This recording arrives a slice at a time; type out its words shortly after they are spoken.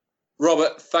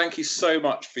Robert, thank you so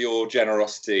much for your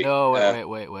generosity. No,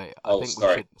 wait.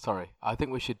 Sorry. I think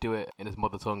we should do it in his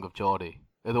mother tongue of Geordie.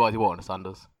 Otherwise, he won't understand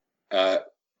us.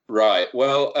 Right.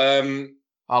 Well,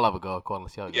 I'll have a go. Go on,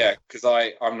 let's see how it goes. Yeah, because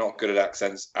I'm not good at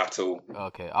accents at all.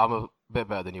 Okay, I'm a bit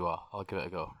better than you are. I'll give it a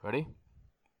go. Ready?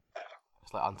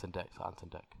 It's like Anton Deck.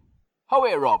 Oh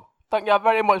wait, Rob. Thank you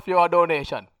very much for your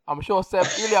donation. I'm sure Seb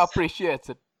really appreciates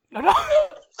it.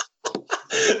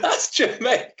 That's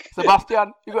Jamaican.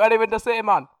 Sebastian, you got anything to say,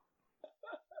 man?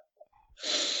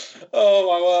 Oh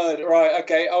my word! Right,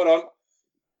 okay, hold on.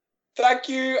 Thank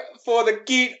you for the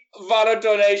Geet Vana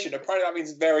donation. Apparently that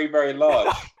means very, very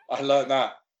large. I learned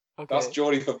that. Okay. That's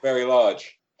Geordie for very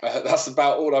large. That's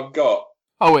about all I've got.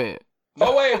 Oh wait,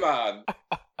 man.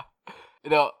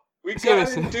 We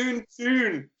seriously. got in Doon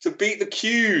soon to beat the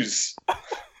Qs.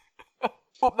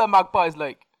 Up the magpies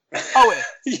like. Oh wait.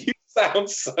 You sound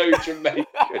so Jamaican.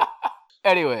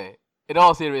 Anyway, in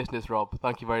all seriousness, Rob,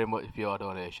 thank you very much for your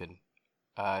donation.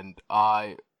 And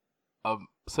I am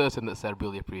certain that Seb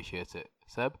really appreciates it.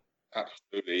 Seb?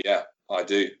 Absolutely, yeah, I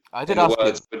do. I did in ask the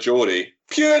words him. for Geordie.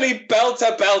 Purely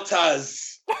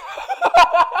belters.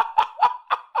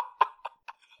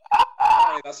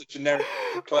 Hey, that's a generic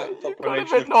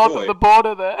proclamation of north joy. of the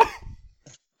border there.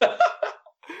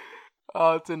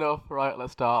 Oh, it's enough. Right,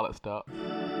 let's start.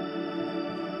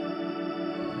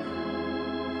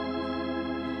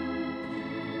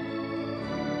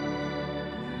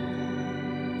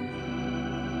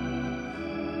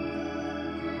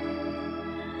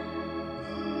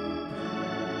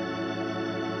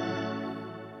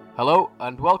 Hello,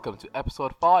 and welcome to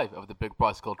episode 5 of the Big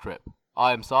Bicycle Trip.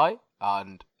 I am Sai,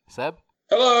 and Seb.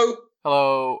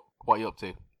 Hello. What are you up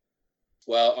to?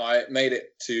 Well, I made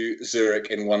it to Zurich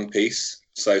in one piece,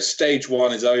 so stage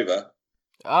 1 is over.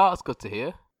 That's good to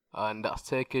hear. And that's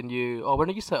taken you... Oh, when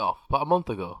did you set off? About a month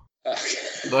ago?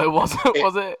 No, it wasn't,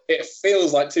 was it? It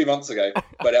feels like 2 months ago,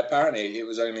 but apparently it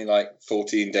was only like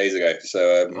 14 days ago,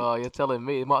 so... Oh, you're telling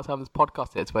me. The amount of time this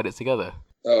podcast hits, we had it together.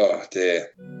 Oh, dear.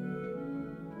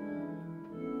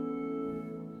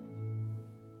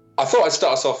 I thought I'd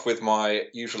start us off with my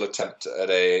usual attempt at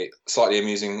a slightly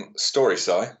amusing story,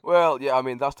 Si. Well, yeah, I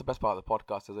mean, that's the best part of the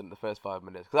podcast, isn't it? The first 5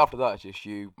 minutes. Because after that, it's just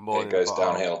you moaning It goes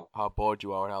about downhill. How bored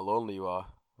you are and how lonely you are.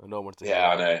 And no one to hear. Yeah,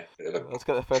 I know. Let's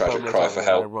get the first 5 Tragic minutes cry out for and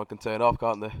help. everyone can turn off,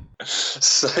 can't they?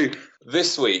 So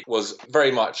this week was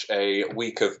very much a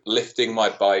week of lifting my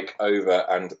bike over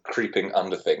and creeping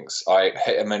under things. I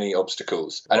hit many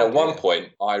obstacles. And at one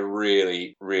point, I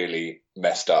really, really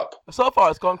messed up. So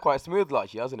far, it's gone quite smoothly,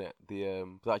 actually, hasn't it? The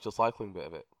actual cycling bit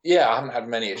of it. Yeah, I haven't had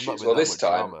many issues. Well, this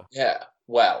time,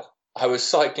 I was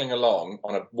cycling along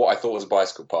on what I thought was a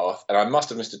bicycle path, and I must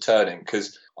have missed a turning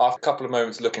because after a couple of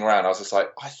moments looking around, I was just like,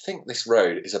 I think this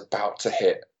road is about to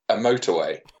hit a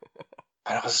motorway.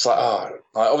 And I was just like,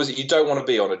 obviously you don't want to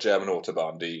be on a German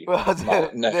autobahn, do you? Well,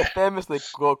 they famously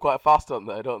go quite fast on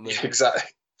there, don't they? Exactly.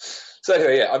 So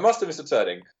anyway, yeah, I must have missed a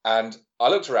turning, and I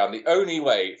looked around. The only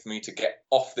way for me to get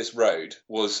off this road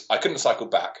was I couldn't cycle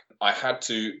back. I had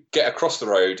to get across the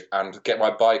road and get my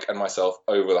bike and myself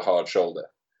over the hard shoulder.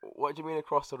 What do you mean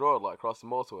across the road, like across the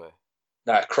motorway?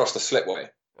 No, across the slipway.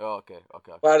 Oh, okay.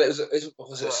 Well, was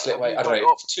it a slipway? I don't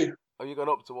know. Are you going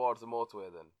up towards the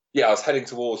motorway then? Yeah, I was heading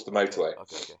towards the motorway.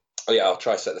 Okay. Oh yeah, I'll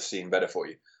try to set the scene better for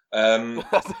you. But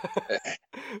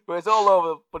it's all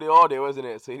over for the audio, isn't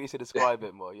it? So you need to describe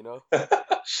it more, you know?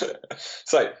 So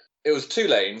it was 2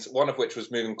 lanes, one of which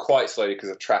was moving quite slowly because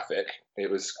of traffic. It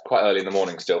was quite early in the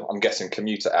morning still. I'm guessing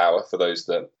commuter hour for those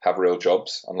that have real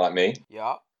jobs, unlike me.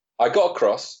 Yeah. I got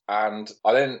across and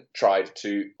I then tried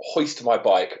to hoist my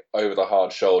bike over the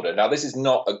hard shoulder. Now, this is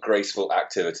not a graceful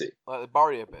activity. Like the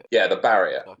barrier bit? Yeah, the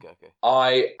barrier. Okay.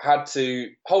 I had to...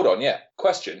 Hold on, yeah.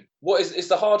 Question. What is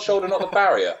the hard shoulder not the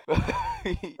barrier?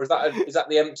 Or is that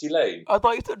the empty lane? I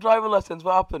thought you took driving lessons.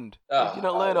 What happened? Did you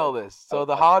not learn all this? So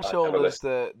the hard shoulder is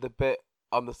the bit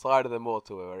on the side of the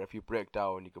motorway where if you break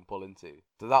down you can pull into.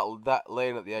 So that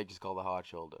lane at the edge is called the hard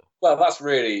shoulder. Well, that's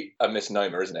really a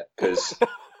misnomer, isn't it? Because...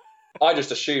 I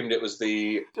just assumed it was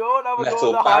the Don't have a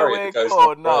metal go the barrier highway that goes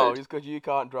code to the now, road. just because you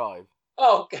can't drive.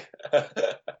 Oh,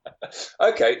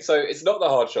 okay. So it's not the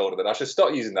hard shoulder then. I should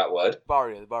stop using that word. The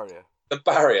barrier. The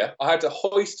barrier. I had to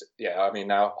hoist. Yeah, I mean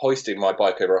now hoisting my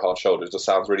bike over a hard shoulder just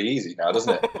sounds really easy now,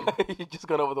 doesn't it? You just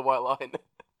gone over the white line.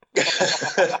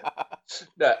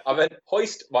 No, I meant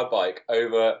hoist my bike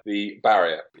over the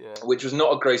barrier, which was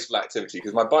not a graceful activity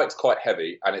because my bike's quite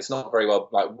heavy and it's not very well,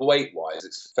 like weight-wise,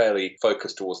 it's fairly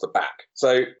focused towards the back.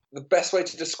 So the best way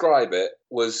to describe it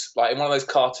was like in one of those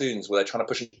cartoons where they're trying to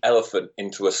push an elephant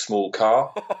into a small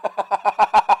car.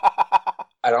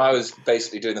 And I was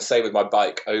basically doing the same with my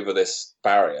bike over this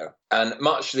barrier, and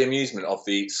much to the amusement of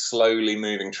the slowly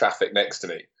moving traffic next to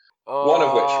me.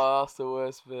 That's the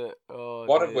worst bit.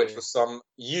 One of which was some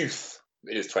youth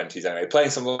in his 20s anyway, playing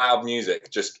some loud music,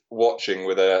 just watching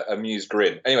with a amused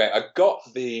grin. Anyway, I got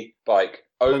the bike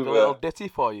over... Like a little ditty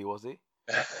for you, was he?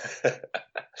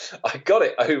 I got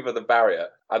it over the barrier,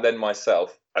 and then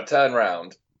myself, I turned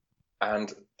round,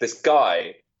 and this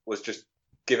guy was just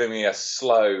giving me a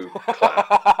slow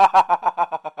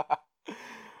clap.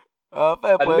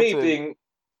 And me being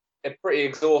pretty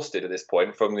exhausted at this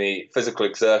point from the physical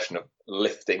exertion of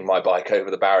lifting my bike over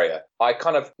the barrier, I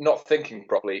kind of, not thinking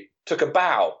properly, took a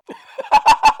bow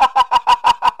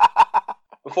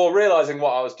before realising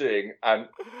what I was doing and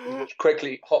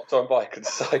quickly hopped on bike and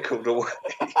cycled away.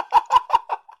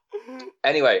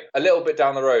 Anyway, a little bit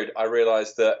down the road, I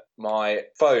realised that my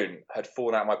phone had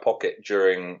fallen out of my pocket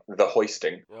during the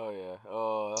hoisting. Oh, yeah.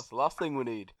 Oh, that's the last thing we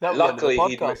need. Luckily,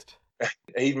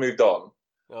 he'd moved on.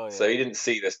 Oh, yeah. So he didn't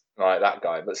see this, that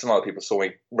guy, but some other people saw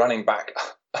me running back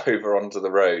over onto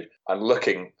the road and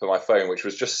looking for my phone, which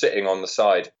was just sitting on the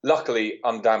side. Luckily,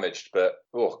 undamaged, but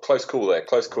close call there,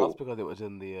 close call. That's because it was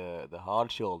in the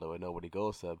hard shoulder where nobody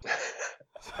goes, Seb.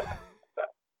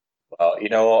 Well, you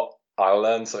know what? I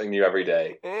learn something new every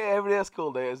day. Hey, every day's a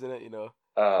school day, isn't it?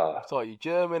 I've taught you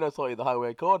German, I've taught you the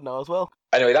highway code now as well.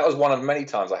 Anyway, that was one of many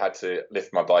times I had to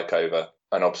lift my bike over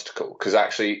an obstacle, because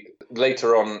actually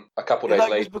later on, a couple of days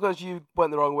later... Just because you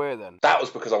went the wrong way then? That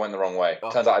was because I went the wrong way.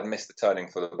 Okay. Turns out I'd missed the turning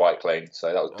for the bike lane, so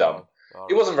that was dumb. Right.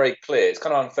 It wasn't very clear. It's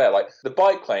kind of unfair. Like, the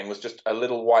bike lane was just a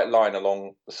little white line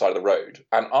along the side of the road,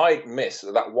 and I missed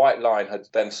that white line had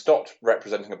then stopped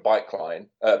representing a bike lane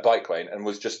and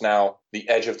was just now the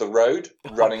edge of the road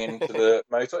running into the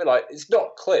motorway. Like, it's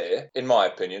not clear, in my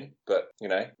opinion, but,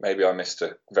 maybe I missed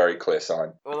a very clear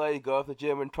sign. Well, there you go. If the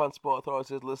German Transport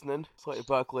Authority is listening, sort your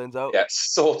bike lanes out. Yeah,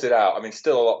 sort it out. I mean,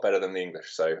 still a lot better than the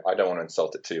English, so I don't want to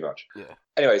insult it too much. Yeah.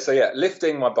 Anyway, so yeah,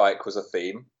 lifting my bike was a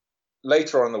theme.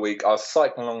 Later on in the week, I was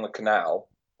cycling along the canal,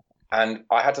 and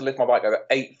I had to lift my bike over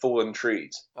 8 fallen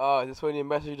trees. Oh, is this when you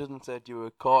messaged us and said you were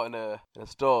caught in a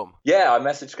storm? Yeah, I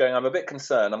messaged going, I'm a bit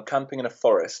concerned. I'm camping in a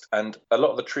forest, and a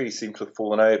lot of the trees seem to have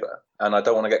fallen over, and I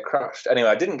don't want to get crushed. Anyway,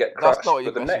 I didn't get crushed. That's not what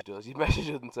you messaged us. You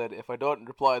messaged us and said, if I don't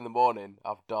reply in the morning,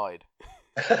 I've died.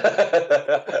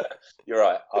 You're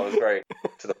right. I was very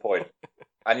to the point.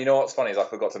 And you know what's funny is I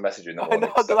forgot to message you in the morning. I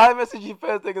know, because I messaged you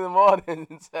first thing in the morning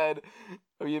and said,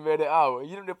 have you made it out? And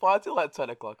you didn't reply till like 10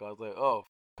 o'clock. I was like, I'm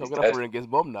going to have to ring his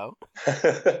mum now.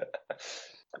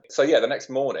 So yeah, the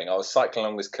next morning I was cycling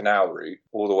along this canal route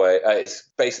all the way. It's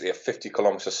basically a 50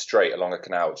 kilometre straight along a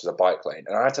canal, which is a bike lane.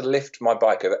 And I had to lift my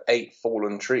bike over 8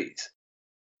 fallen trees.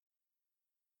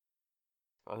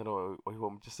 I don't know what you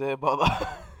want me to say about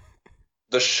that.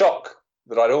 The shock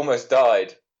that I'd almost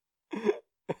died.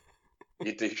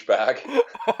 You douchebag.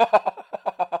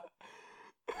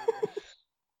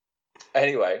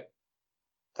 Anyway,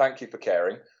 thank you for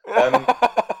caring. Well,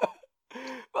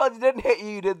 they didn't hit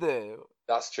you, did they?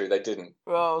 That's true, they didn't.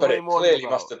 Well, but it clearly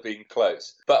must have been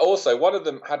close. But also, one of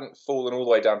them hadn't fallen all the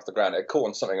way down to the ground. It had caught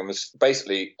on something and was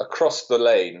basically across the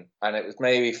lane, and it was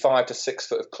maybe 5 to 6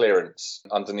 foot of clearance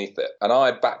underneath it. And I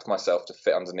had backed myself to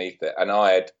fit underneath it, and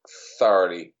I had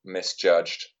thoroughly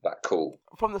misjudged that call.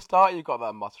 From the start, you got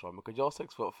that mass from because you're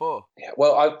 6'4". Yeah,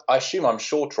 well, I assume I'm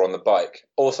shorter on the bike.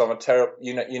 Also, I'm a terrible.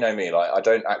 You know me. Like, I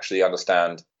don't actually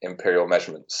understand imperial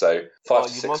measurements. So 5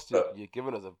 to 6 foot. You're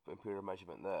giving us an imperial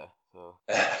measurement there. So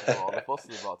that's what all the fuss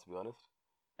is about, to be honest.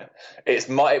 It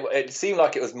seemed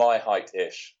like it was my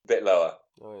height-ish, a bit lower.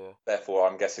 Oh yeah. Therefore,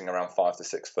 I'm guessing around 5 to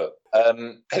 6 foot.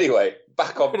 Anyway,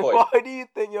 back on point. Why do you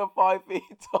think you're 5 feet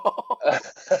tall?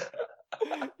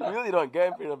 You really don't get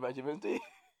imperial measurements, do you?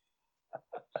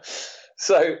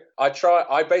 So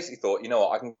I basically thought, you know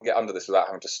what, I can get under this without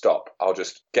having to stop. I'll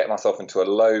just get myself into a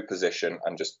low position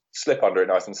and just slip under it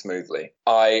nice and smoothly.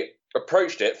 I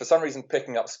approached it, for some reason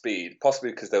picking up speed,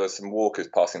 possibly because there were some walkers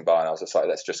passing by, and I was just like,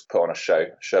 let's just put on a show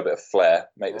a bit of flair,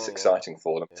 make this exciting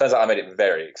for them. Turns out I made it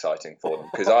very exciting for them,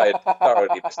 because I had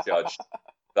thoroughly misjudged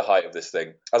the height of this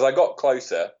thing. As I got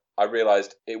closer, I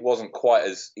realised it wasn't quite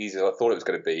as easy as I thought it was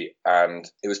going to be, and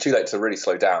it was too late to really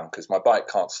slow down, because my bike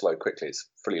can't slow quickly, it's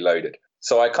fully loaded.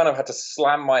 So I kind of had to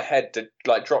slam my head to,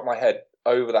 drop my head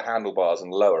over the handlebars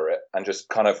and lower it, and just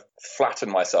kind of flatten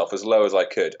myself as low as I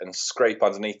could and scrape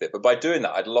underneath it. But by doing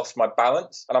that, I'd lost my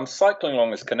balance, and I'm cycling along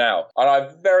this canal, and I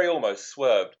very almost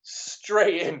swerved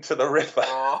straight into the river.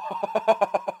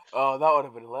 Oh, that would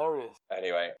have been hilarious.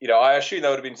 Anyway, I assume there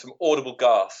would have been some audible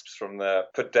gasps from the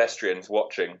pedestrians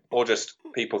watching, or just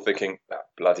people thinking, that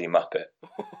bloody muppet.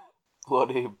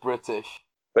 Bloody British.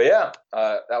 But yeah,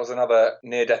 that was another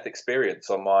near-death experience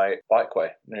on my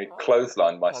bikeway. I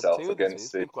clotheslined myself against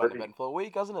It's been quite an eventful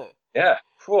week, hasn't it? Yeah.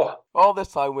 Whew. All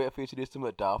this time waiting for you to do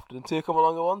something daft and two come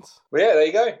along at once. Well, yeah, there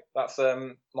you go. That's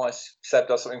my Seb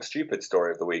does something stupid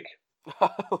story of the week.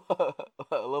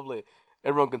 Lovely.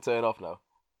 Everyone can turn off now.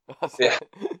 That's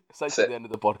essentially the end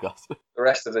of the podcast. The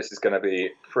rest of this is going to be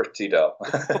pretty dull.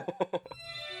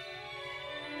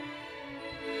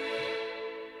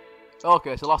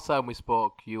 Okay, so last time we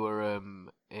spoke, you were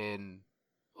in...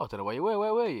 I don't know where you were.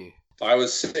 Where were you? I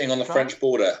was sitting on the French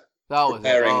border,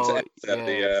 preparing to enter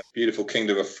the beautiful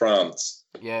kingdom of France.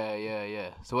 Yeah.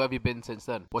 So where have you been since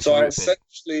then? I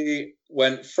essentially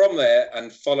went from there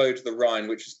and followed the Rhine,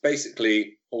 which is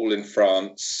basically all in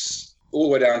France, all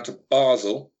the way down to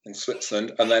Basel in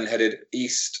Switzerland, and then headed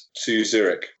east to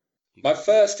Zurich. My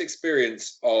first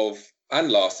experience and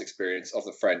last experience of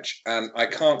the French, and I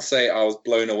can't say I was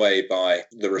blown away by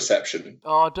the reception.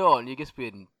 Oh, don't. You're just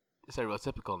being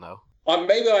stereotypical now.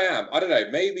 Maybe I am. I don't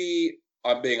know. Maybe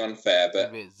I'm being unfair,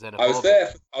 but I was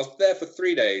there for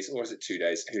 3 days, or is it 2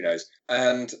 days? Who knows?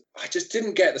 And I just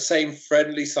didn't get the same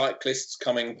friendly cyclists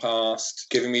coming past,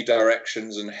 giving me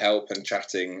directions and help and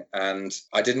chatting. And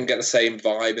I didn't get the same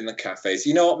vibe in the cafes.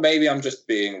 You know what? Maybe I'm just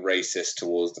being racist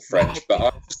towards the French,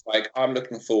 but I'm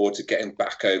looking forward to getting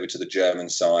back over to the German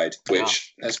side,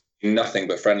 which has been nothing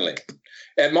but friendly.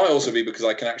 It might also be because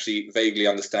I can actually vaguely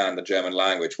understand the German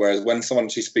language, whereas when someone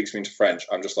speaks me into French,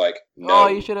 I'm just like, no. Oh,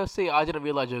 you should have seen. I didn't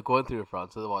realise you were going through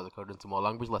France, otherwise I could have done some more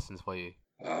language lessons for you.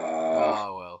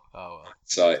 Oh well.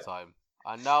 So, time.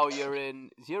 And now you're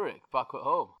in Zurich, back at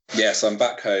home. Yes, I'm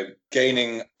back home,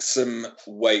 gaining some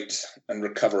weight and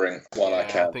recovering while I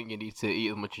can. I think you need to eat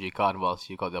as much as you can whilst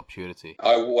you've got the opportunity.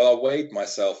 I weighed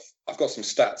myself. I've got some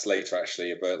stats later,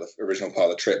 actually, about the original part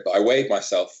of the trip, but I weighed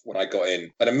myself when I got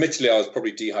in. And admittedly, I was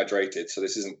probably dehydrated, so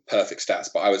this isn't perfect stats,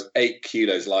 but I was 8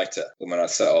 kilos lighter than when I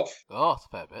set off. Oh, it's a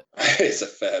fair bit. It's a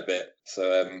fair bit.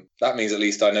 So that means at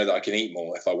least I know that I can eat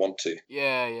more if I want to.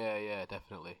 Yeah,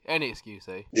 definitely. Any excuse,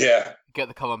 eh? Yeah. Get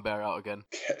the camembert out again.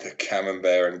 Get the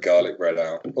camembert and garlic bread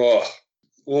out.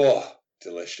 Oh,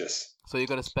 delicious. So you're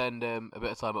going to spend a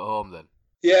bit of time at home then?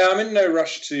 Yeah, I'm in no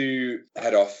rush to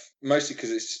head off, mostly because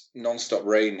it's non-stop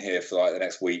rain here for like the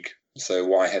next week. So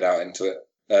why head out into it?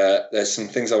 There's some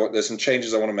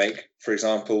changes I want to make. For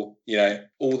example,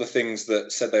 all the things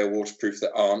that said they are waterproof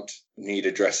that aren't need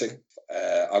addressing.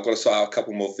 I've got to sort out a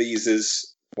couple more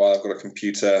visas while I've got a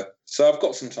computer. So I've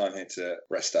got some time here to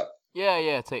rest up. Yeah.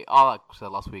 Like I said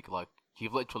last week,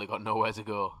 you've literally got nowhere to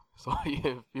go. So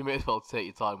you may as well take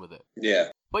your time with it. Yeah.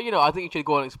 But, I think you should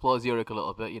go and explore Zurich a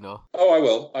little bit, Oh, I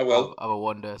will. Have a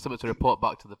wander. Something to report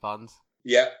back to the fans.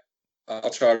 Yeah. I'll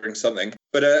try and bring something.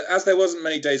 But as there wasn't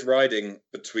many days riding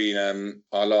between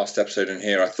our last episode and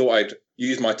here, I thought I'd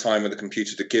use my time with the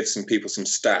computer to give some people some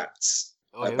stats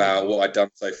about what I'd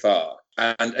done so far.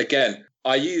 And again,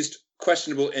 I used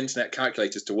questionable internet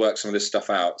calculators to work some of this stuff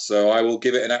out. So I will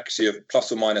give it an accuracy of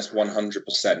plus or minus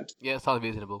 100%. Yeah, it sounds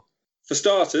reasonable. For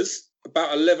starters, about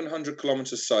 1,100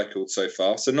 kilometres cycled so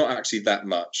far. So not actually that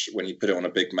much when you put it on a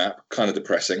big map. Kind of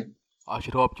depressing. I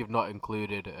should hope you've not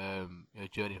included your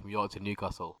journey from York to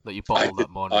Newcastle that you bottled that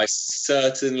morning. I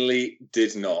certainly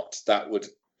did not. That would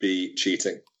be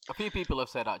cheating. A few people have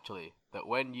said, actually, that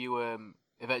when you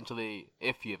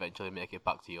if you eventually make it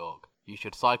back to York, you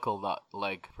should cycle that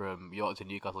leg from York to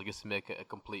Newcastle just to make it a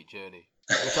complete journey.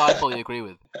 Which I fully agree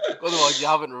with. Otherwise, you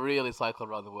haven't really cycled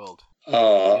around the world.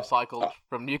 You've cycled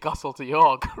from Newcastle to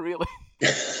York, really.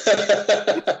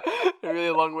 A really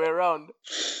long way around.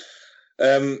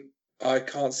 I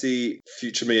can't see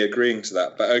future me agreeing to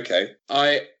that, but okay.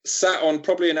 I sat on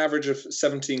probably an average of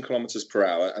 17 kilometres per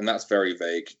hour, and that's very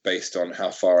vague based on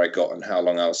how far I got and how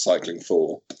long I was cycling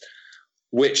for.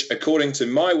 Which, according to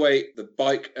my weight, the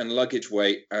bike and luggage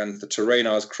weight, and the terrain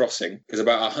I was crossing, is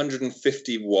about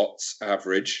 150 watts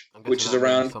average, which is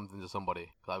around something to somebody.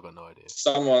 Because I've got no idea.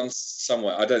 Someone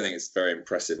somewhere. I don't think it's very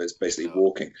impressive. It's basically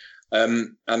walking.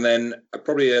 And then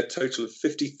probably a total of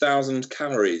 50,000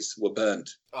 calories were burned.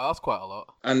 Oh, that's quite a lot.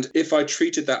 And if I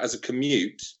treated that as a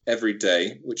commute every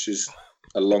day, which is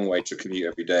a long way to commute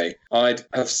every day, I'd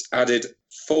have added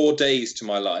 4 days to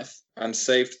my life and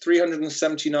saved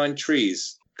 379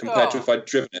 trees compared to if I'd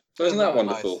driven it. So isn't that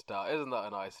wonderful? Isn't that a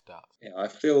nice stat? Yeah, I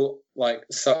feel like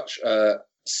such a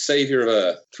saviour of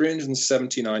Earth.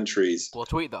 379 trees. Well,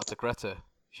 tweet that to Greta.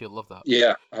 She'll love that.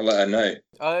 Yeah, I'll let her know.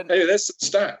 Anyway, there's some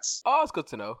stats. Oh, that's good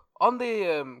to know. On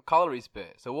the calories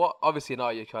bit, so what, obviously now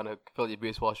you're trying to fill your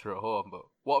boost whilst you're at home, but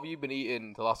what have you been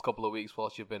eating the last couple of weeks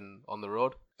whilst you've been on the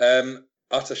road?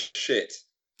 Utter shit.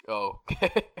 Oh.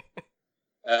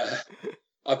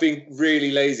 I've been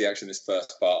really lazy actually in this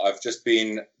first part. I've just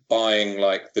been buying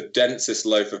like the densest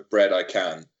loaf of bread I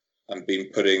can and been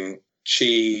putting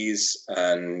cheese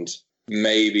and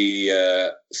maybe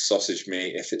sausage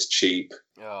meat if it's cheap.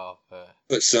 Oh, fair.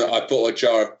 But I bought a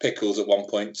jar of pickles at one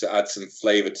point to add some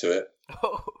flavour to it.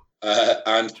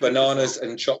 And bananas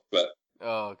and chocolate.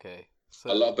 Oh, okay.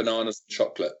 So a lot of bananas and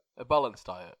chocolate. A balanced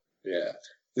diet. Yeah.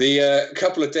 The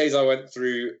couple of days I went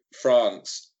through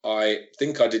France, I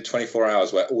think I did 24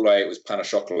 hours where all I ate was pain au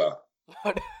chocolat.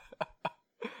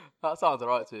 That sounds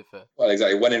alright, to be fair. Well,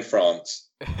 exactly. When in France.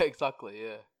 Exactly,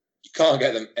 yeah. You can't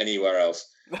get them anywhere else.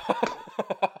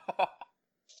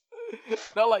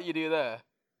 Not like you do there.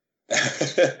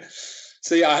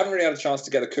 So yeah, I haven't really had a chance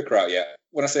to get the cooker out yet.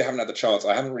 When I say I haven't had the chance,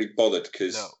 I haven't really bothered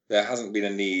because there hasn't been a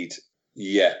need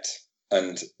yet.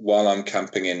 And while I'm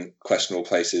camping in questionable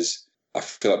places, I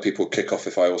feel like people would kick off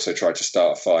if I also tried to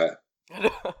start a fire.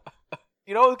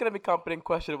 You're always going to be camping in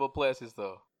questionable places,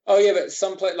 though. Oh yeah, but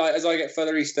some place like as I get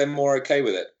further east, they're more okay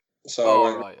with it.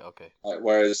 So right, okay. Like,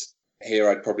 whereas here,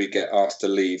 I'd probably get asked to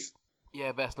leave.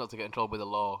 Yeah, best not to get in trouble with the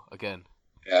law again.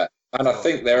 Yeah, and I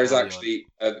think there is actually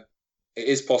it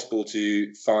is possible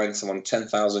to fine someone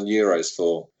 €10,000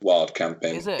 for wild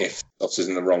camping if the officer's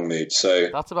in the wrong mood. So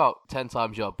that's about 10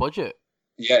 times your budget.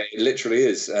 Yeah, it literally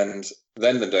is, and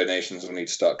then the donations will need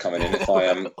to start coming in if I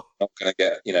am not going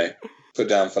to get put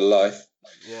down for life.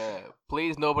 Yeah,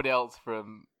 please, nobody else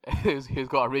from who's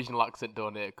got a regional accent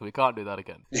donate, because we can't do that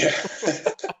again. Yeah.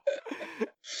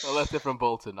 Unless they're from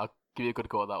Bolton, I'll give you a good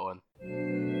go at that one.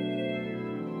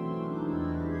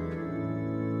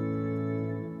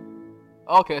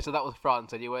 Okay, so that was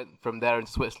France, and you went from there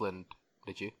into Switzerland,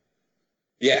 did you?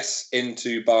 Yes,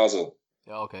 into Basel.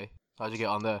 Yeah, okay. How'd you get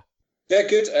on there? Yeah,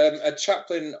 good. A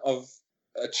chaplain of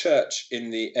a church in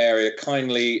the area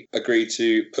kindly agreed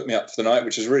to put me up for the night,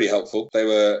 which was really helpful. They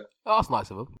were that's nice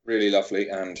of them. Really lovely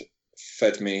and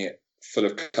fed me full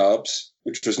of carbs,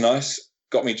 which was nice.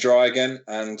 Got me dry again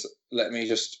and let me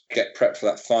just get prepped for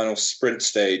that final sprint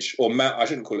stage. I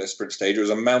shouldn't call it a sprint stage. It was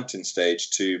a mountain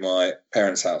stage to my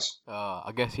parents' house.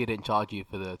 I guess he didn't charge you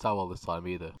for the towel this time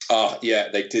either. Yeah,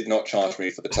 they did not charge me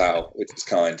for the towel, which is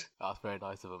kind. That's very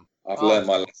nice of them. I've learned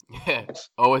my lesson. Yeah,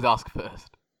 always ask first.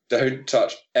 Don't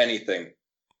touch anything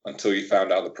until you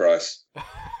found out the price.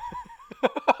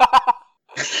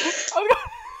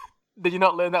 Did you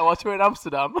not learn that while you were in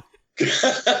Amsterdam?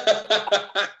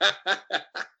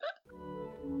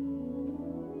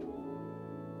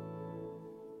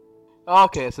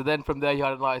 Okay, so then from there you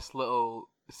had a nice little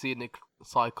scenic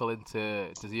cycle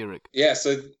into Zurich. Yeah,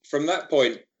 so from that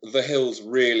point, the hills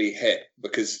really hit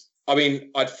because,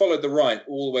 I'd followed the Rhine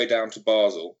all the way down to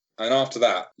Basel. And after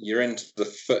that, you're into the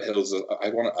foothills of, I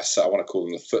want to call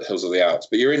them the foothills of the Alps,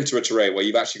 but you're into a terrain where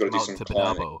you've actually got to do some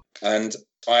climbing. And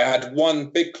I had one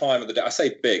big climb of the day. I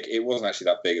say big, it wasn't actually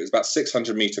that big. It was about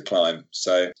 600-meter climb,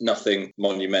 so nothing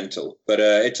monumental. But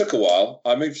it took a while.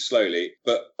 I moved slowly,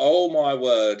 but oh my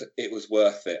word, it was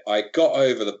worth it. I got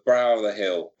over the brow of the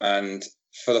hill, and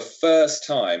for the first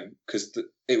time, because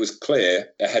it was clear,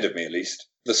 ahead of me at least,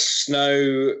 the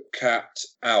snow-capped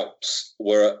Alps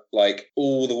were like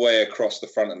all the way across the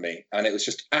front of me, and it was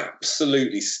just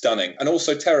absolutely stunning and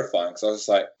also terrifying because I was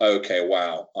like, okay,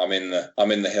 wow, I'm in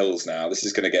the hills now. This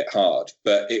is going to get hard,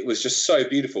 but it was just so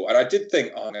beautiful. And I did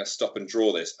think, I'm going to stop and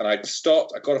draw this. And I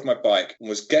stopped. I got off my bike and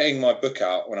was getting my book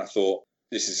out when I thought,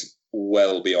 this is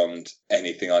well beyond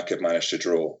anything I could manage to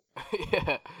draw.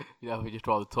 Yeah, we just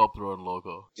draw the Toblerone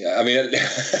logo. Yeah,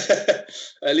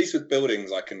 at least with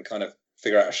buildings, I can kind of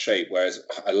figure out a shape, whereas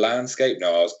a landscape,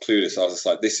 no, I was clueless. I was just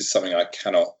like, this is something I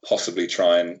cannot possibly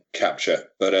try and capture.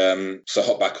 But so I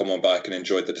hopped back on my bike and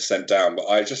enjoyed the descent down. But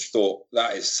I just thought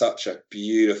that is such a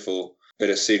beautiful bit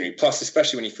of scenery. Plus,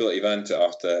 especially when you feel like you've earned it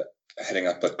after heading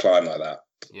up a climb like that.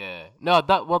 Yeah, no,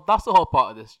 that's the whole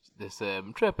part of this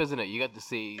trip, isn't it? You get to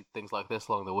see things like this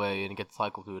along the way, and you get to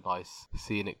cycle through nice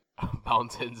scenic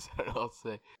mountains. I'd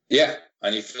say. Yeah,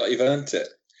 and you feel like you've earned it.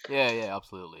 Yeah,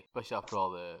 absolutely. Especially after all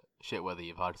the shit weather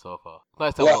you've had so far.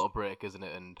 Nice to have a little break, isn't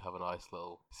it, and have a nice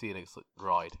little scenic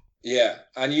ride. Yeah,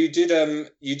 and you did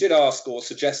ask or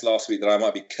suggest last week that I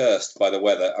might be cursed by the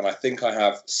weather, and I think I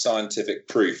have scientific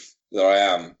proof that I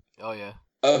am. Oh yeah.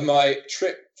 Of my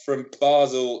trip from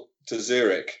Basel to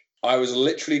Zurich, I was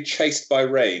literally chased by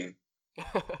rain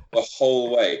the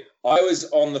whole way. I was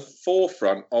on the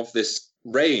forefront of this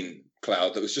rain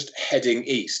cloud that was just heading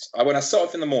east. When I started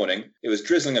off in the morning, it was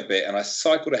drizzling a bit and I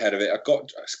cycled ahead of it. I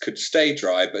could stay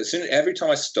dry, but every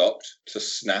time I stopped to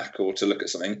snack or to look at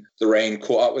something, the rain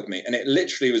caught up with me. And it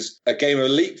literally was a game of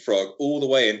leapfrog all the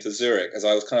way into Zurich as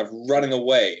I was kind of running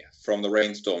away from the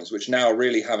rainstorms, which now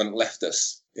really haven't left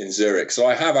us. in Zurich. So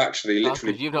I have actually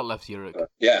literally... You've not left Zurich.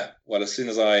 Yeah. Well, as soon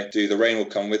as I do, the rain will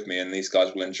come with me and these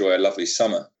guys will enjoy a lovely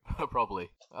summer. Probably.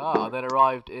 Then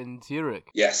arrived in Zurich.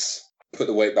 Yes. Put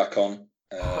the weight back on.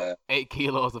 8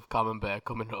 kilos of camembert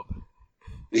coming up.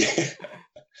 Yeah.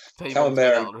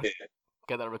 Camembert.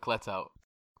 Get that raclette out.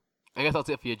 I guess that's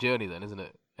it for your journey then, isn't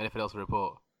it? Anything else to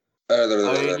report?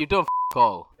 You've done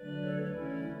all.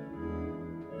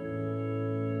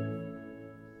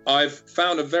 I've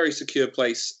found a very secure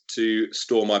place to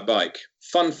store my bike.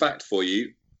 Fun fact for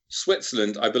you,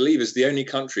 Switzerland, I believe, is the only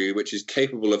country which is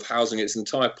capable of housing its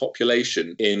entire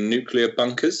population in nuclear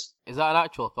bunkers. Is that an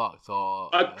actual fact,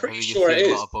 or I'm pretty sure it is.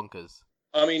 A lot of bunkers?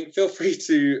 I mean, feel free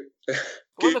to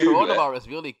when the coronavirus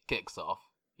really kicks off,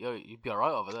 you'd be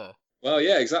alright over there. Well,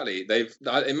 yeah, exactly.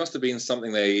 It must have been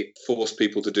something they forced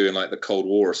people to do in like the Cold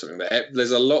War or something. There's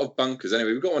a lot of bunkers.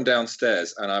 Anyway, we've got one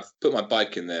downstairs, and I've put my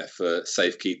bike in there for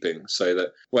safekeeping, so that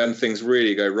when things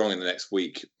really go wrong in the next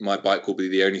week, my bike will be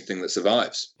the only thing that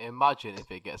survives. Imagine if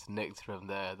it gets nicked from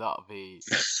there. That'd be.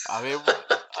 I mean,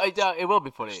 it will be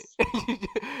funny.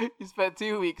 You spent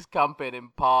 2 weeks camping in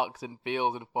parks and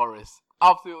fields and forests.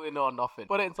 Absolutely nothing.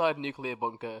 Put it inside a nuclear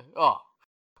bunker. Oh,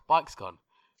 bike's gone.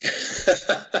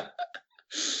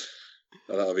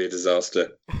 Well, that'll be a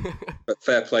disaster. But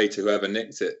fair play to whoever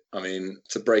nicked it. I mean,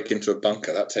 to break into a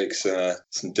bunker, that takes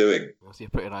some doing. You'll see a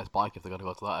pretty nice bike if they're going to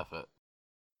go to that effort.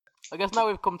 I guess now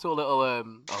we've come to a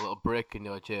little break in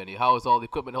your journey. How is all the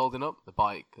equipment holding up? The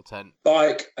bike, the tent?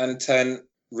 Bike and tent,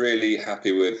 really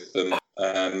happy with them.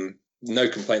 No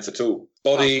complaints at all.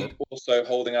 Body also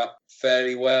holding up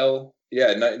fairly well.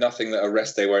 Yeah, nothing that a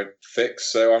rest day won't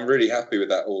fix. So I'm really happy with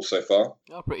that all so far.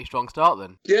 A pretty strong start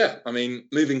then. Yeah, I mean,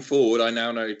 moving forward, I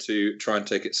now know to try and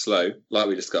take it slow, like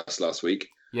we discussed last week.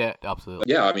 Yeah,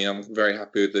 absolutely. Yeah, I mean, I'm very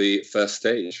happy with the first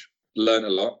stage. Learned a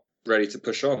lot. Ready to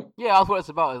push on. Yeah, that's what it's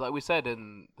about. Like we said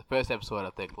in the first episode,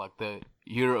 I think, like the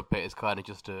Europe bit is kind of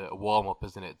just a warm-up,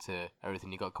 isn't it, to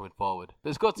everything you got coming forward. But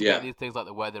it's good to get these things like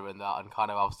the weather and that and kind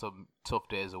of have some tough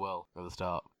days as well at the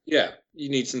start. Yeah, you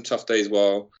need some tough days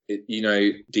while,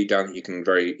 deep down you can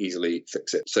very easily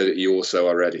fix it so that you also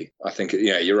are ready. I think,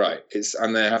 you're right.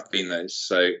 And there have been those.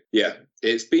 So, yeah,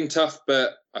 it's been tough,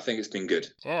 but I think it's been good.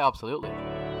 Yeah, absolutely.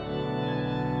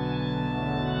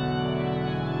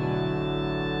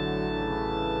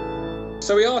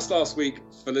 So we asked last week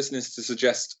for listeners to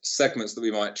suggest segments that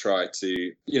we might try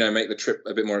to, make the trip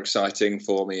a bit more exciting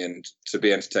for me and to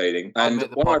be entertaining. And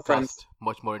one of my friends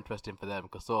much more interesting for them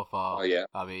because so far,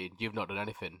 I mean, you've not done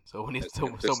anything, so we need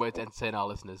some way to entertain our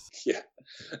listeners. Yeah,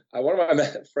 one of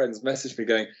my friends messaged me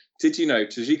going, "Did you know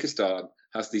Tajikistan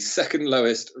has the second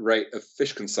lowest rate of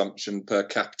fish consumption per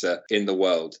capita in the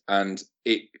world, and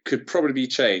it could probably be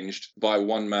changed by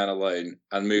one man alone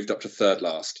and moved up to third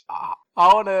last."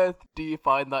 How on earth do you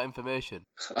find that information?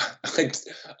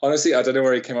 Honestly, I don't know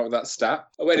where he came up with that stat.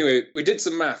 Oh, anyway, we did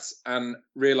some maths and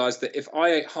realised that if I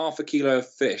ate half a kilo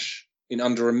of fish in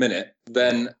under a minute,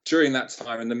 then during that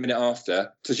time and the minute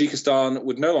after, Tajikistan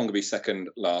would no longer be second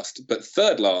last, but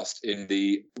third last in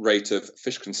the rate of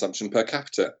fish consumption per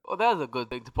capita. Well, that's a good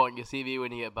thing to point in your CV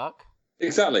when you get back.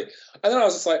 Exactly. And then I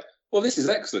was just like, well, this is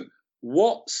excellent.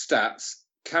 What stats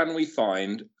can we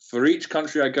find for each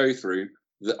country I go through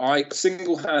that I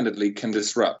single-handedly can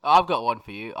disrupt? I've got one for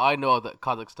you. I know that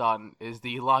Kazakhstan is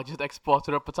the largest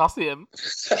exporter of potassium.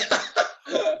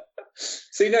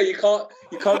 See, no, you can't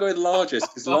go with largest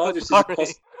because largest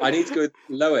is I need to go with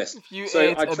lowest. If you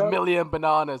ate a million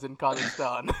bananas in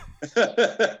Kazakhstan.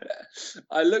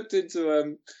 I looked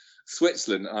into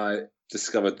Switzerland. I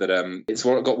discovered that it's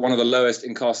got one of the lowest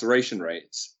incarceration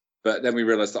rates. But then we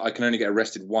realised that I can only get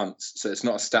arrested once, so it's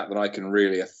not a stat that I can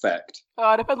really affect.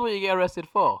 It depends what you get arrested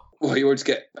for. Well, you always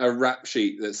get a rap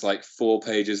sheet that's like 4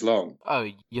 pages long. Oh,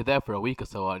 you're there for a week or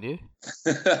so, aren't you?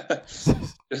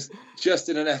 just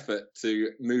in an effort to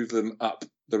move them up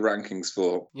the rankings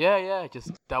for. Yeah,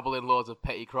 just dabble in loads of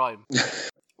petty crime.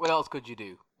 What else could you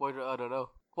do? I don't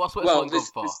know. What's Switzerland good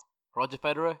for? Roger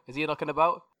Federer? Is he knocking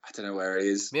about? I don't know where he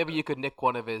is. Maybe you could nick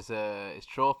one of his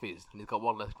trophies, and he's got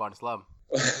one less Grand Slam.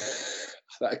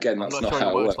 That's I'm not sure how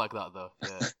it it works works. like that, though.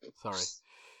 Yeah, sorry.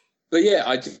 But yeah,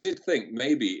 I did think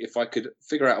maybe if I could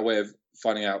figure out a way of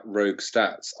finding out rogue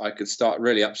stats, I could start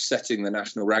really upsetting the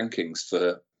national rankings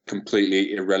for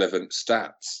completely irrelevant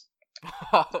stats.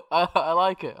 I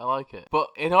like it. But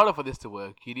in order for this to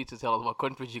work, you need to tell us what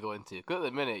countries you go into. Because at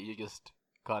the minute, you're just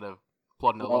kind of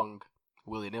plodding along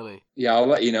willy-nilly. Yeah, I'll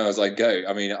let you know as I go.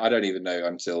 I mean, I don't even know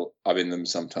until I'm in them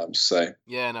sometimes, so...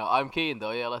 Yeah, no, I'm keen, though.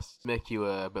 Yeah, let's make you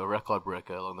a bit of a record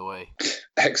breaker along the way.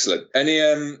 Excellent. Any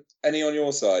on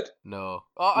your side? No.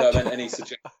 No, I meant any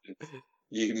suggestions,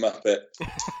 you muppet.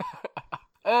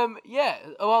 Yeah,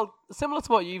 well, similar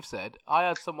to what you've said, I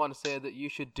had someone say that you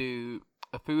should do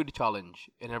a food challenge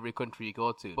in every country you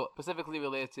go to, but specifically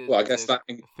related Well, I guess to that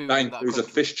food in that includes a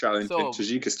country. fish challenge in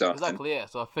Tajikistan. Exactly, yeah.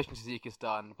 So a fish in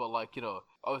Tajikistan, but like, you know,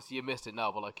 obviously you missed it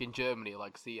now, but like in Germany,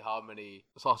 like see how many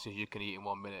sausages you can eat in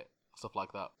 1 minute, stuff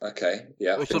like that. Okay,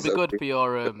 yeah. Which will be good for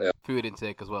your food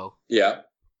intake as well. Yeah.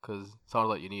 Because it sounds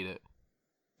like you need it.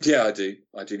 Yeah, I do.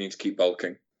 I do need to keep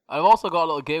bulking. I've also got a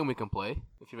little game we can play,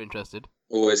 if you're interested.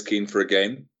 Always keen for a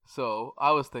game. So,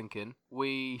 I was thinking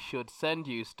we should send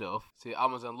you stuff to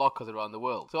Amazon lockers around the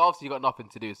world. So obviously you've got nothing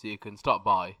to do, so you can stop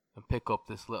by and pick up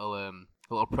this little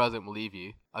present we'll leave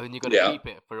you. And then you've got to keep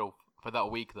it for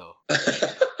that week, though.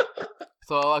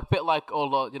 So, like, a bit like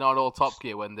old, an old Top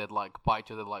Gear when they'd, like, buy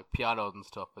each other, like, pianos and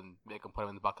stuff and make them put them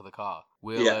in the back of the car.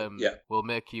 We'll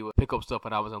make you pick up stuff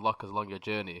on Amazon lockers along your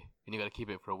journey, and you got to keep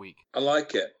it for a week. I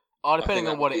like it. Or depending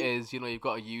on what it is, you've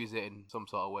got to use it in some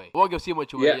sort of way. I won't give too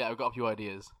much away yet, I've got a few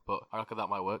ideas, but I reckon that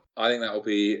might work. I think that will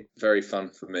be very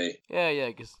fun for me. Yeah,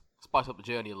 just spice up the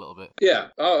journey a little bit. Yeah,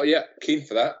 keen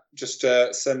for that. Just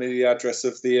send me the address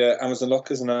of the Amazon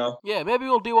lockers and I'll... Yeah, maybe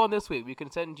we'll do one this week. We can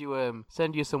send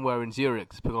you somewhere in Zurich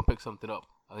to pick something up,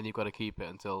 and then you've got to keep it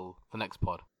until the next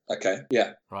pod. Okay,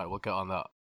 yeah. Right, we'll get on that.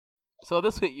 So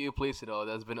this week, you pleased to know,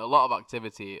 there's been a lot of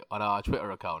activity on our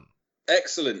Twitter account.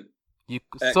 Excellent.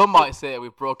 Some might say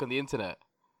we've broken the internet.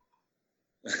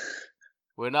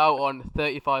 We're now on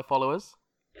 35 followers.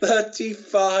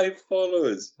 35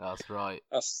 followers. That's right.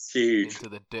 That's huge. Into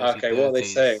the dirty Okay, what are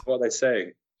they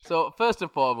saying? So, first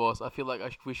and foremost, I feel like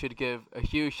we should give a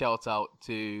huge shout out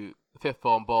to the Fifth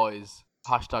Form Boys,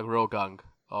 #Rogang,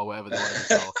 or whatever they want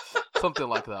to call. Something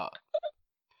like that.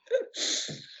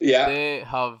 Yeah. They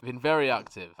have been very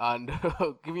active and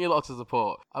giving you lots of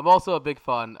support. I'm also a big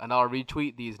fan, and I'll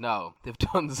retweet these now. They've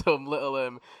done some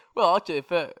little, actually,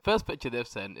 first picture they've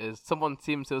sent is someone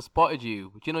seems to have spotted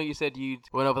you. You said you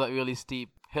went over that really steep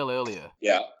hill earlier.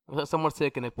 Yeah. It was like someone's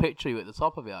taken a picture of you at the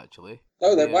top of it, actually.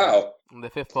 Oh, wow. And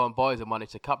the Fifth Form Boys have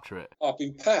managed to capture it. I've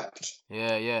been papped.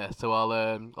 Yeah. So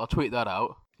I'll tweet that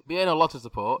out. But yeah, lots of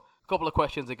support. A couple of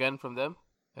questions again from them.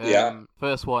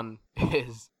 First one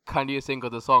is, can you sing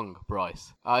the song,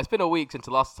 Bryce? It's been a week since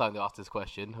the last time they asked this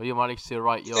question. Have you managed to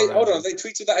write your... Hold on, they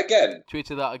tweeted that again?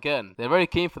 Tweeted that again. They're very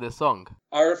keen for this song.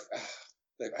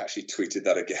 They've actually tweeted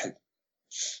that again.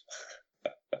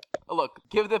 Look,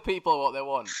 give the people what they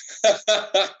want.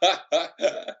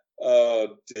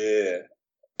 Oh, dear.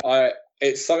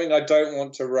 It's something I don't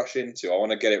want to rush into. I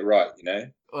want to get it right,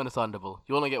 Understandable.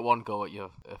 You only get one go at your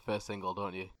first single,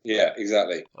 don't you? Yeah,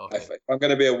 exactly. Okay. If I'm going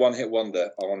to be a one-hit wonder,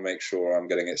 I want to make sure I'm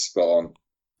getting it spot on.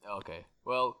 Okay.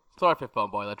 Well, sorry, Fifth Form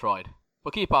Boy, I tried.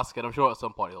 But keep asking. I'm sure at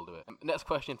some point he'll do it. Next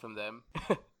question from them.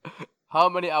 How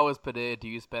many hours per day do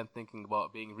you spend thinking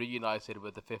about being reunited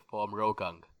with the Fifth Form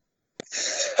Rogang?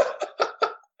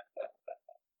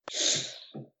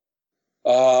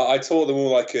 I taught them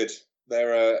all I could.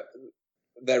 They're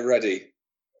ready.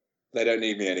 They don't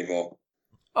need me anymore.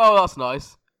 Oh, that's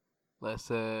nice. Let's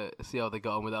see how they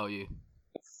got on without you.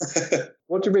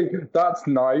 What do you mean? That's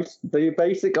nice. The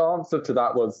basic answer to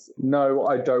that was, no,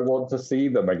 I don't want to see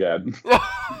them again. Do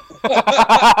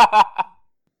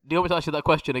you want me to ask you that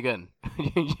question again?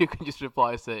 You can just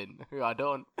reply saying, I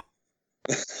don't.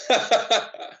 No,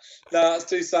 that's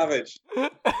too savage.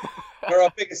 They're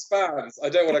our biggest fans. I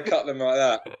don't want to cut them like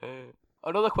that.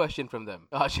 Another question from them.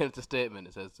 Actually, it's a statement.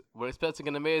 It says, we're expecting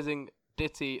an amazing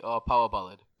ditty or power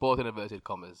ballad, both in inverted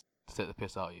commas, to take the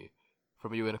piss out of you,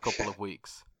 from you in a couple of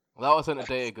weeks. Well, that was sent a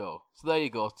day ago. So there you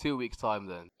go, 2 weeks' time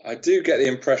then. I do get the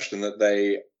impression that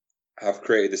they have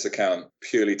created this account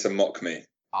purely to mock me.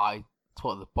 It's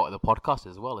what the podcast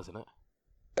is as well, isn't it?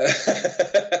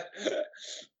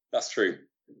 That's true.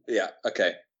 Yeah,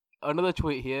 okay. Another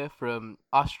tweet here from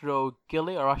Astro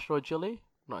Gilly. I'm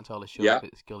not entirely sure if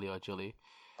it's Gilly or Gilly.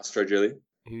 Astro Gilly.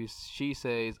 She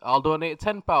says, I'll donate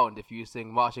 £10 if you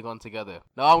sing Marching On Together.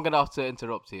 Now I'm going to have to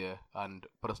interrupt here and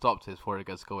put a stop to this before it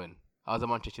gets going. As a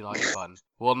Manchester United fan,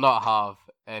 we'll not have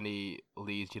any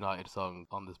Leeds United song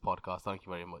on this podcast. Thank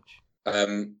you very much.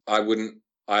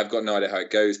 I've got no idea how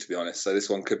it goes, to be honest, so this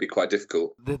one could be quite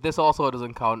difficult. This also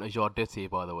doesn't count as your ditty,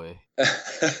 by the way.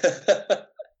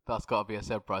 That's got to be a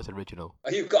Seb Price original.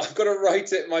 I've got to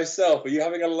write it myself. Are you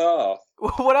having a laugh?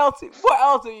 What else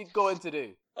are you going to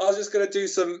do? I was just going to do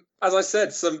some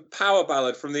power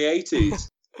ballad from the 80s.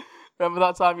 Remember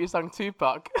that time you sang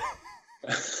Tupac?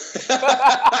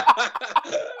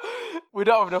 We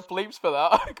don't have enough bleeps for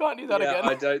that. I can't do that again.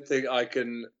 I don't think I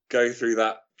can go through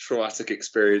that traumatic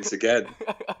experience again.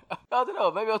 I don't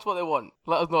know. Maybe that's what they want.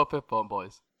 Let us know, Fifth Form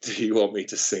Boys. Do you want me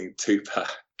to sing Tupac?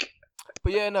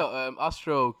 But yeah, no,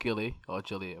 Astro Gilly, or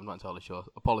Gilly, I'm not entirely sure.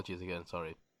 Apologies again,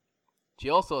 sorry. She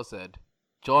also said,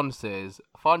 John says,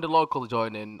 find a local to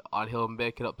join in and he'll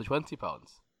make it up to £20.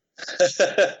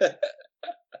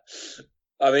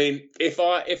 I mean, if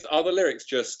are the lyrics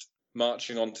just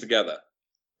marching on together?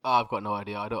 I've got no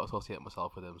idea. I don't associate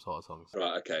myself with them sort of songs.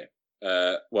 Right, okay.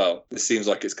 Well, this seems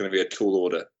like it's going to be a tall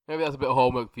order. Maybe that's a bit of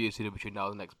homework for you to do between now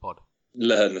and the next pod.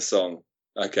 Learn the song.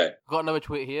 Okay. Got another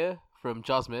tweet here from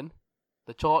Jasmine.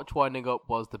 The church winding up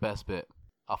was the best bit.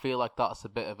 I feel like that's a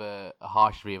bit of a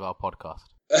harsh review of our podcast.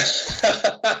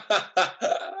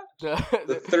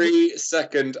 The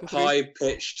 3-second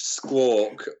high-pitched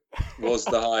squawk was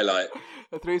the highlight.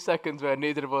 The 3 seconds where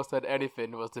neither of us said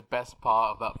anything was the best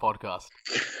part of that podcast.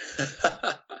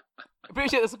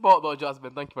 Appreciate the support though,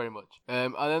 Jasmine. Thank you very much.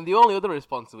 And then the only other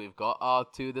responses we've got are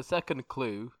to the second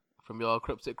clue from your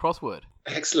cryptic crossword.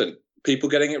 Excellent. People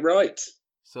getting it right.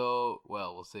 So,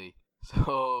 well, we'll see.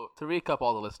 So, to recap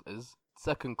all the listeners,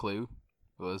 second clue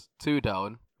was 2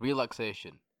 down,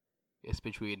 relaxation. It's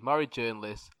between married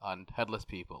journalists and headless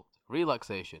people.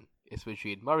 Relaxation. It's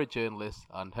between married journalists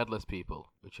and headless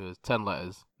people, which was 10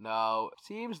 letters. Now, it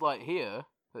seems like here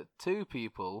that 2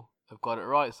 people have got it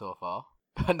right so far.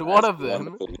 And one of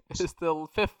them is the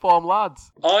 5th form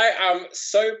lads. I am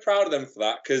so proud of them for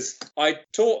that, because I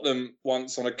taught them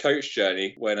once on a coach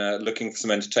journey when looking for some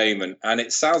entertainment, and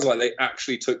it sounds like they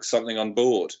actually took something on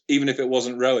board, even if it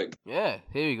wasn't rowing. Yeah,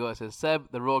 here we go. It says, Seb,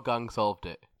 the row gang solved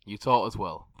it. You taught as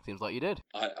well. Seems like you did.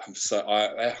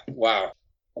 Wow.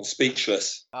 I'm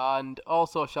speechless. And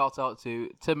also shout out to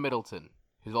Tim Middleton,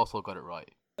 who's also got it right.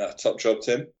 Top job,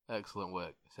 Tim. Excellent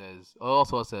work.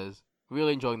 It says,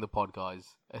 really enjoying the pod, guys,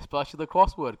 especially the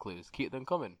crossword clues. Keep them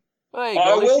coming. There you go.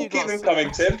 I will keep them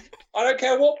coming, Tim. I don't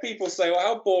care what people say or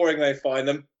how boring they find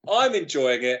them. I'm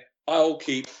enjoying it. I'll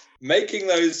keep making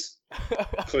those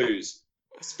clues.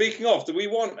 Speaking of, do we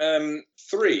want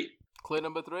 3? Clue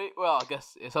number 3? Well, I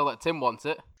guess it sounds like Tim wants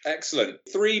it. Excellent.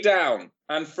 3 down.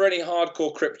 And for any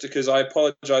hardcore crypticers, I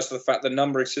apologise for the fact the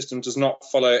numbering system does not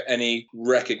follow any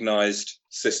recognised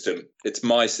system. It's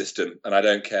my system, and I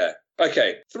don't care.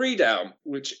 Okay, 3 down,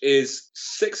 which is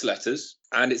 6 letters,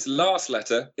 and its last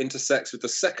letter intersects with the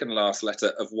second last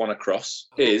letter of one across,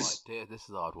 is... Oh, dear, this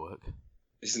is hard work.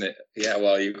 Isn't it? Yeah,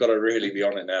 well, you've got to really be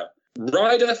on it now.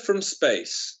 Rider from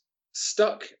space,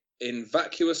 stuck in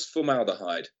vacuous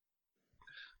formaldehyde.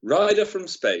 Rider from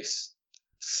space,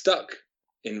 stuck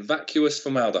in vacuous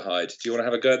formaldehyde. Do you want to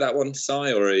have a go at that one, Si,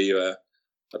 or are you a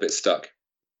bit stuck?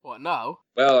 What, now?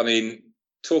 Well, I mean,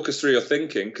 talk us through your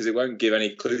thinking, because it won't give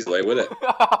any clues away, will it?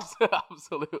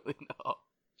 Absolutely not.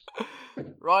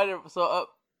 Rider, so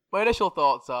my initial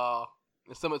thoughts are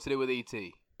it's something to do with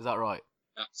E.T. Is that right?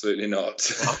 Absolutely not.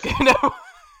 Okay, no.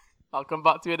 I'll come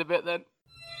back to you in a bit then.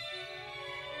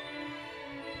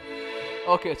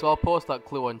 Okay, so I'll post that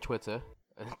clue on Twitter.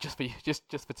 Just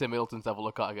for Tim Middleton to have a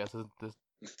look at, I guess. There's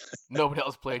nobody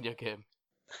else playing your game.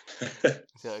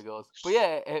 See how it goes. But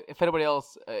yeah, if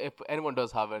anyone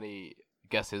does have any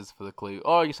guesses for the clue,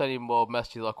 or you send any more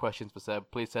messages or questions for Seb,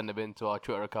 please send them in to our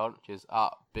Twitter account, which is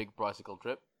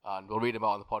 @BigBricycleTrip, and we'll read them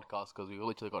out on the podcast because we've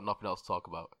literally got nothing else to talk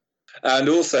about. And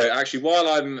also, actually, while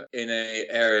I'm in an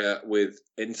area with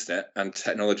internet and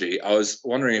technology, I was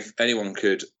wondering if anyone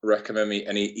could recommend me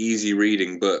any easy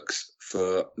reading books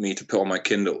for me to put on my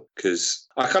Kindle, because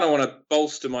I kind of want to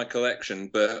bolster my collection,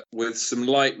 but with some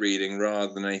light reading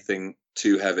rather than anything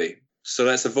too heavy. So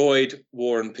let's avoid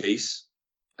War and Peace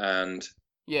and...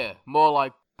 Yeah, more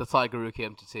like The Tiger Who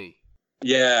Came to Tea.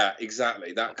 Yeah,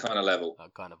 exactly. That kind of level.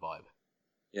 That kind of vibe.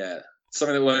 Yeah.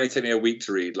 Something that will only take me a week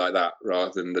to read like that,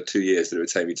 rather than the 2 years that it would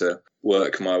take me to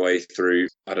work my way through,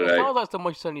 I don't know. It sounds like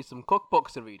someone should send you some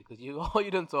cookbooks to read, because all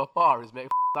you've done so far is make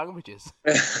sandwiches.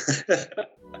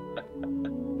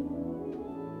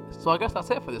 So I guess that's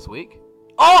it for this week.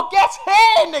 Oh, get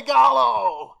in,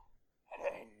 Nigalo!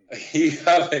 Are you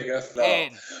having a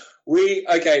thought?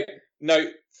 Okay,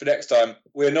 note for next time,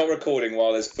 we're not recording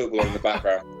while there's football in the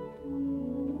background.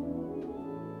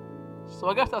 So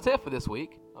I guess that's it for this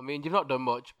week. I mean, you've not done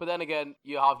much, but then again,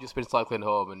 you have just been cycling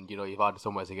home and, you've had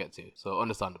somewhere to get to, so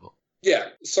understandable. Yeah,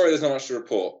 sorry there's not much to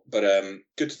report, but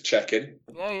good to check in.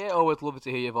 Yeah, always lovely to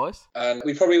hear your voice. And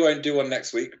we probably won't do one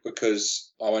next week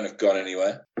because I won't have gone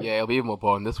anywhere. Yeah, it'll be even more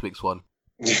boring this week's one.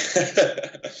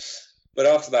 But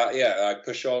after that, yeah, I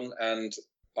push on and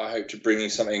I hope to bring you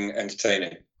something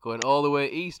entertaining. Going all the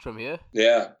way east from here.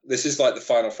 Yeah, this is like the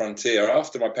final frontier.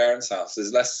 After my parents' house,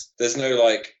 there's no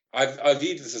like, I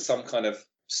viewed this as some kind of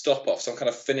stop-off, some kind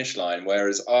of finish line,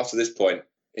 whereas after this point,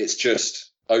 it's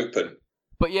just open.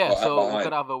 But yeah, so we're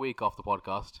going to have a week off the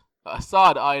podcast.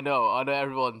 Sad, I know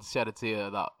everyone's shed a tear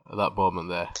at that moment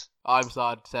there. I'm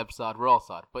sad, Seb's sad, we're all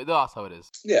sad, but that's how it is.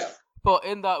 Yeah. But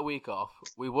in that week off,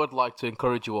 we would like to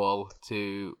encourage you all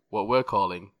to what we're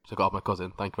calling, to go off my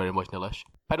cousin, thank you very much, Nilesh,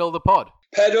 pedal the pod.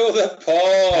 Pedal the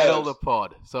pod! Pedal the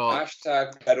pod. So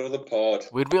hashtag pedal the pod.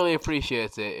 We'd really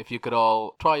appreciate it if you could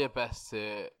all try your best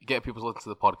to get people to listen to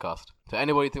the podcast. To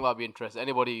anybody you think might be interested,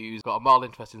 anybody who's got a mild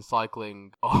interest in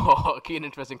cycling or a keen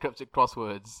interest in cryptic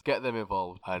crosswords, get them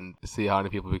involved and see how many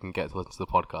people we can get to listen to the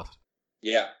podcast.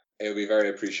 Yeah, it would be very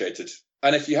appreciated.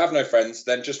 And if you have no friends,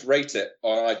 then just rate it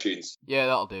on iTunes. Yeah,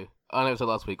 that'll do. I know it said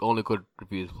last week, only good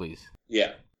reviews, please.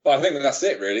 Yeah. But I think that's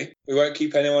it, really. We won't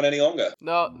keep anyone any longer.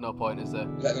 No point, is there?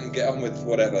 Let them get on with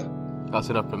whatever. That's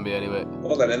enough from me, anyway.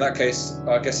 Well, then, in that case,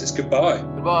 I guess it's goodbye.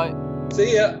 Goodbye.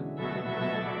 See ya.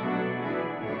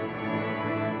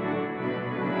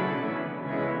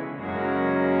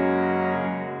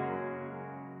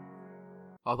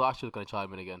 I thought Ashley was going to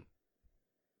chime in again.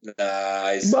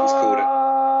 Nah, he's called it.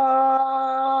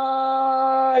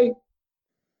 Bye!